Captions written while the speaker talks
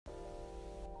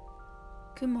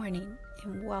Good morning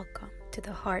and welcome to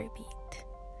the Heartbeat.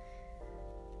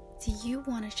 Do you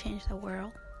want to change the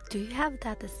world? Do you have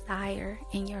that desire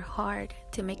in your heart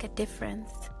to make a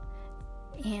difference?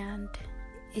 And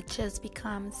it just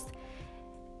becomes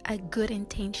a good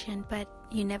intention, but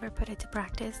you never put it to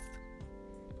practice?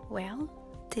 Well,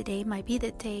 today might be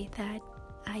the day that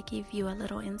I give you a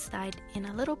little insight and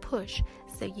a little push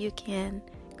so you can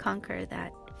conquer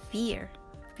that fear,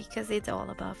 because it's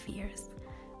all about fears.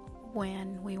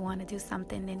 When we want to do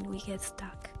something and we get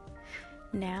stuck.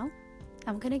 Now,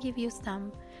 I'm going to give you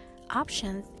some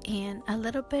options and a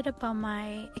little bit about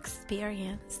my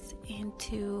experience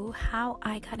into how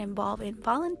I got involved in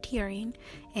volunteering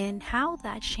and how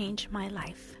that changed my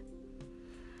life.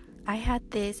 I had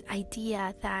this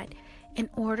idea that in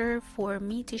order for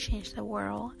me to change the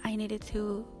world, I needed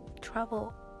to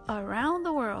travel around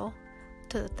the world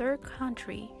to the third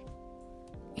country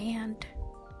and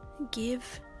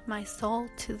give my soul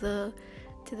to the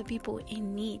people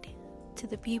in need, to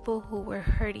the people who were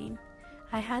hurting.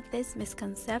 I had this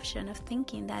misconception of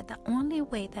thinking that the only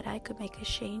way that I could make a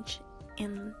change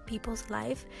in people's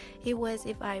life, it was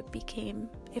if I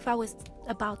was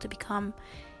about to become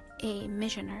a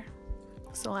missionary,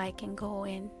 so I can go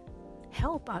and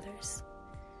help others.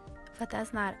 But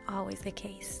that's not always the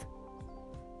case.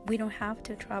 We don't have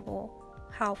to travel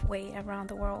halfway around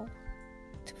the world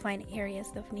to find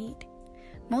areas of need.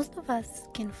 Most of us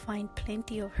can find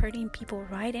plenty of hurting people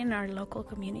right in our local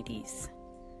communities.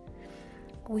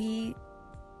 We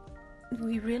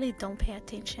really don't pay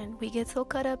attention. We get so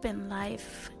caught up in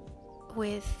life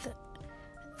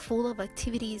full of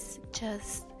activities,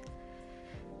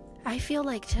 I feel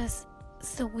like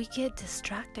so we get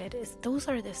distracted. Those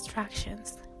are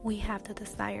distractions. We have the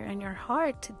desire in your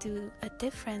heart to do a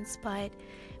difference, but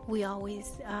we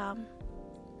always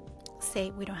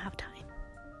say we don't have time.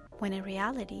 When in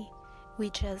reality,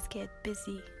 we just get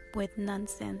busy with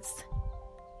nonsense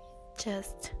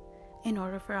just in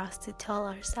order for us to tell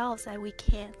ourselves that we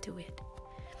can't do it.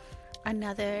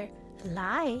 Another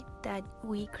lie that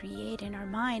we create in our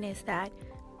mind is that,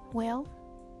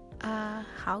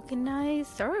 how can I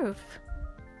serve?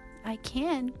 I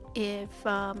can if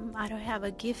I don't have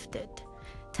a gifted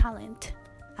talent.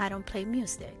 I don't play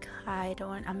music.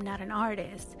 I'm not an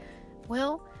artist.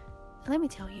 Well, let me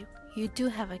tell you, you do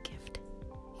have a gift.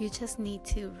 You just need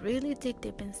to really dig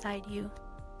deep inside you.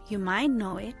 You might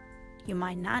know it, you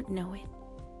might not know it,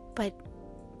 but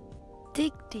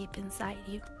dig deep inside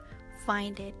you.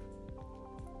 Find it.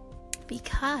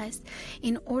 Because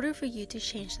in order for you to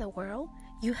change the world,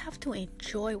 you have to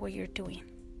enjoy what you're doing.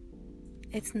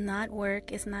 It's not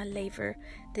work, it's not labor.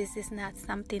 This is not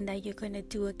something that you're going to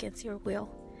do against your will.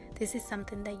 This is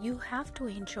something that you have to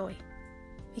enjoy,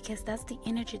 because that's the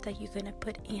energy that you're going to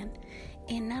put in.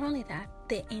 And not only that,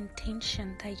 the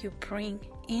intention that you bring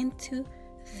into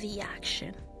the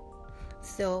action.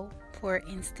 So, for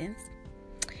instance,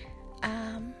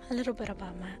 a little bit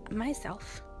about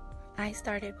myself. I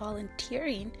started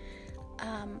volunteering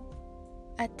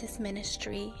at this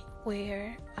ministry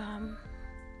where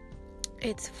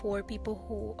it's for people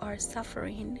who are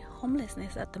suffering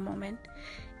homelessness at the moment.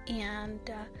 And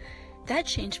that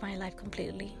changed my life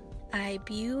completely. I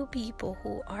view people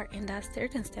who are in that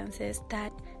circumstances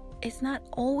that it's not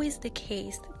always the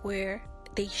case where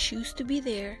they choose to be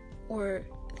there or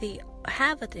they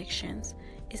have addictions.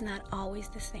 It's not always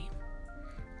the same.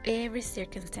 Every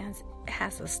circumstance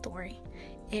has a story.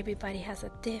 Everybody has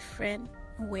a different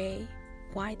way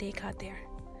why they got there.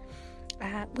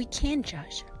 We can't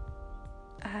judge.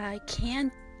 I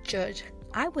can't judge.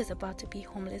 I was about to be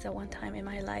homeless at one time in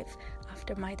my life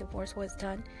after my divorce was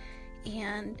done.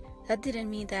 And that didn't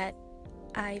mean that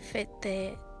I fit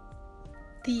the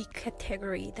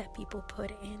category that people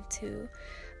put into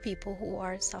people who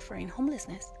are suffering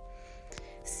homelessness.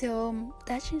 So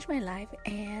that changed my life,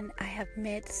 and I have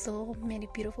met so many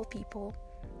beautiful people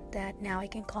that now I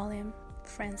can call them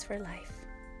friends for life.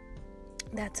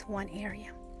 That's one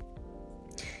area.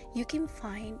 You can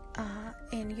find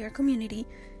in your community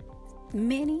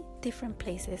many different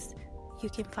places. You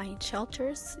can find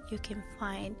shelters. You can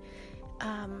find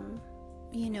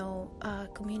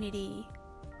community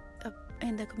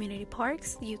in the community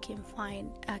parks. You can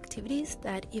find activities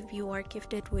that if you are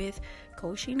gifted with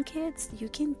coaching kids, you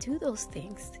can do those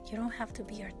things. You don't have to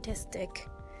be artistic.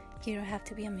 You don't have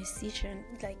to be a musician.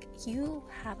 Like, you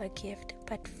have a gift,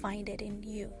 but find it in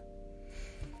you.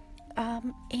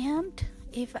 And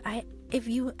if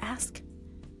you ask,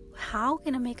 how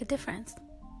can I make a difference?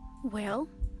 Well,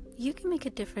 you can make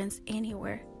a difference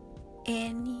anywhere,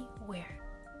 even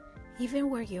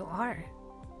where you are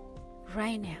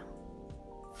right now.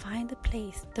 Find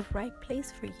the right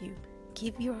place for you.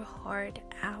 Give your heart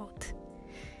out.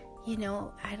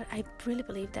 I really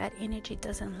believe that energy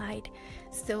doesn't lie.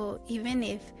 So even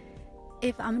if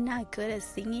I'm not good at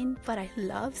singing, but I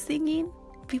love singing,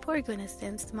 people are going to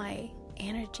sense my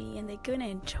energy and they're going to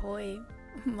enjoy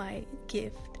my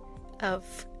gift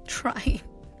of trying,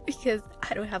 because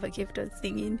I don't have a gift of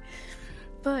singing.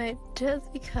 But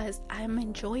just because I'm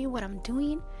enjoying what I'm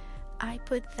doing, I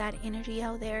put that energy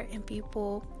out there, and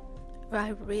people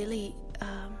are really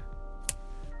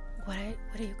what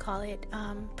do you call it,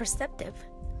 perceptive.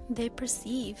 They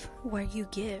perceive what you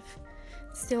give.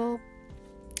 So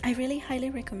I really highly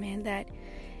recommend that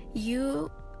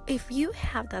if you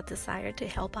have that desire to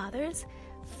help others,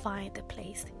 find the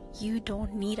place. You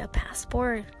don't need a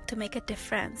passport to make a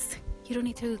difference. You don't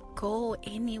need to go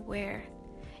anywhere.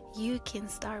 You can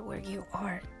start where you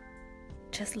are.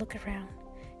 Just look around.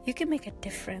 You can make a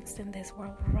difference in this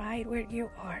world right where you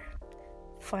are.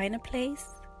 Find a place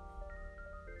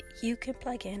you can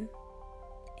plug in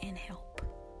and help.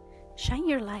 Shine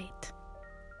your light.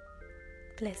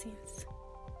 Blessings.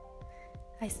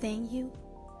 I send you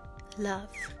love,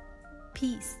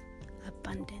 peace,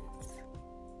 abundance.